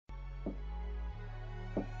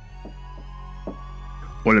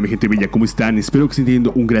Hola mi gente bella, ¿cómo están? Espero que estén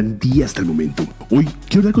teniendo un gran día hasta el momento. Hoy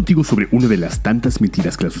quiero hablar contigo sobre una de las tantas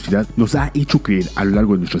mentiras que la sociedad nos ha hecho creer a lo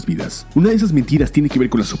largo de nuestras vidas. Una de esas mentiras tiene que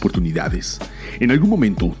ver con las oportunidades. En algún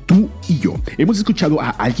momento, tú y yo hemos escuchado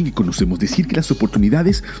a alguien que conocemos decir que las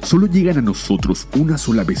oportunidades solo llegan a nosotros una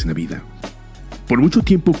sola vez en la vida. Por mucho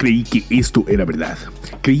tiempo creí que esto era verdad.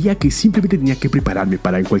 Creía que simplemente tenía que prepararme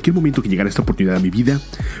para en cualquier momento que llegara esta oportunidad a mi vida,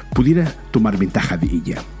 pudiera tomar ventaja de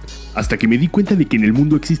ella. Hasta que me di cuenta de que en el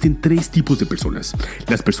mundo existen tres tipos de personas: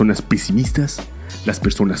 las personas pesimistas, las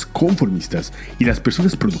personas conformistas y las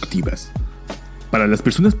personas productivas. Para las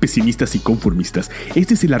personas pesimistas y conformistas,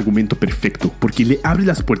 este es el argumento perfecto porque le abre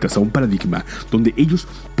las puertas a un paradigma donde ellos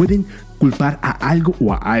pueden culpar a algo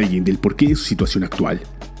o a alguien del porqué de su situación actual.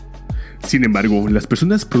 Sin embargo, las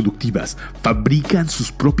personas productivas fabrican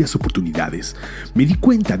sus propias oportunidades. Me di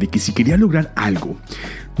cuenta de que si quería lograr algo,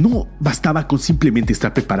 no bastaba con simplemente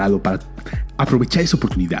estar preparado para aprovechar esa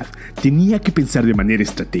oportunidad. Tenía que pensar de manera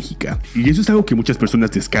estratégica. Y eso es algo que muchas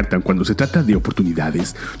personas descartan cuando se trata de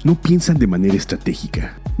oportunidades. No piensan de manera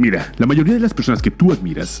estratégica. Mira, la mayoría de las personas que tú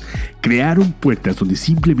admiras crearon puertas donde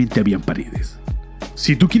simplemente habían paredes.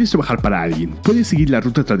 Si tú quieres trabajar para alguien, puedes seguir la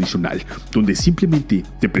ruta tradicional, donde simplemente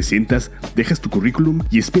te presentas, dejas tu currículum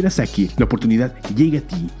y esperas a que la oportunidad llegue a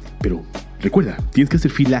ti. Pero recuerda, tienes que hacer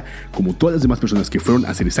fila como todas las demás personas que fueron a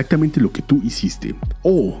hacer exactamente lo que tú hiciste.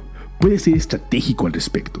 Puedes ser estratégico al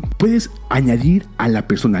respecto. Puedes añadir a la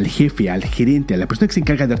persona, al jefe, al gerente, a la persona que se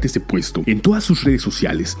encarga de darte ese puesto en todas sus redes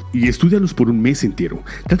sociales y estúdialos por un mes entero.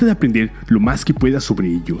 Trata de aprender lo más que puedas sobre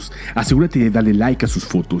ellos. Asegúrate de darle like a sus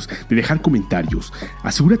fotos, de dejar comentarios.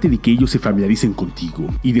 Asegúrate de que ellos se familiaricen contigo.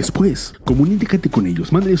 Y después, comunícate con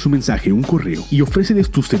ellos, mándales un mensaje, un correo y ofréceles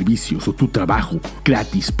tus servicios o tu trabajo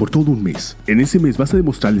gratis por todo un mes. En ese mes vas a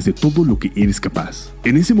demostrarles de todo lo que eres capaz.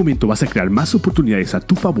 En ese momento vas a crear más oportunidades a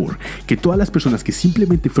tu favor que todas las personas que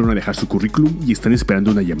simplemente fueron a dejar su currículum y están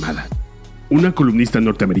esperando una llamada. Una columnista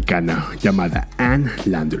norteamericana llamada Ann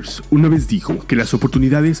Landers una vez dijo que las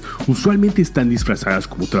oportunidades usualmente están disfrazadas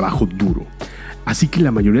como trabajo duro, así que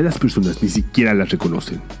la mayoría de las personas ni siquiera las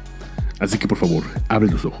reconocen. Así que por favor, abre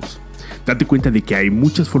los ojos. Date cuenta de que hay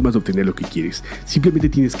muchas formas de obtener lo que quieres. Simplemente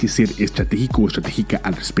tienes que ser estratégico o estratégica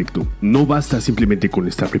al respecto. No basta simplemente con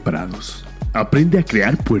estar preparados. Aprende a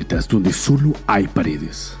crear puertas donde solo hay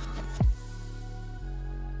paredes.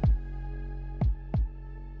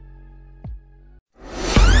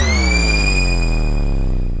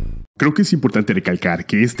 Creo que es importante recalcar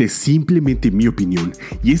que esta es simplemente mi opinión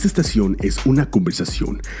y esta estación es una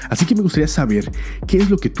conversación, así que me gustaría saber qué es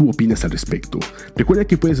lo que tú opinas al respecto. Recuerda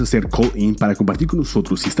que puedes hacer call-in para compartir con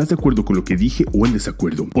nosotros si estás de acuerdo con lo que dije o en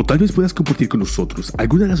desacuerdo, o tal vez puedas compartir con nosotros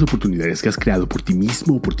algunas de las oportunidades que has creado por ti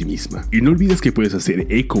mismo o por ti misma. Y no olvides que puedes hacer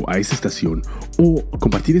eco a esta estación o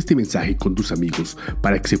compartir este mensaje con tus amigos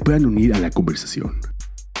para que se puedan unir a la conversación.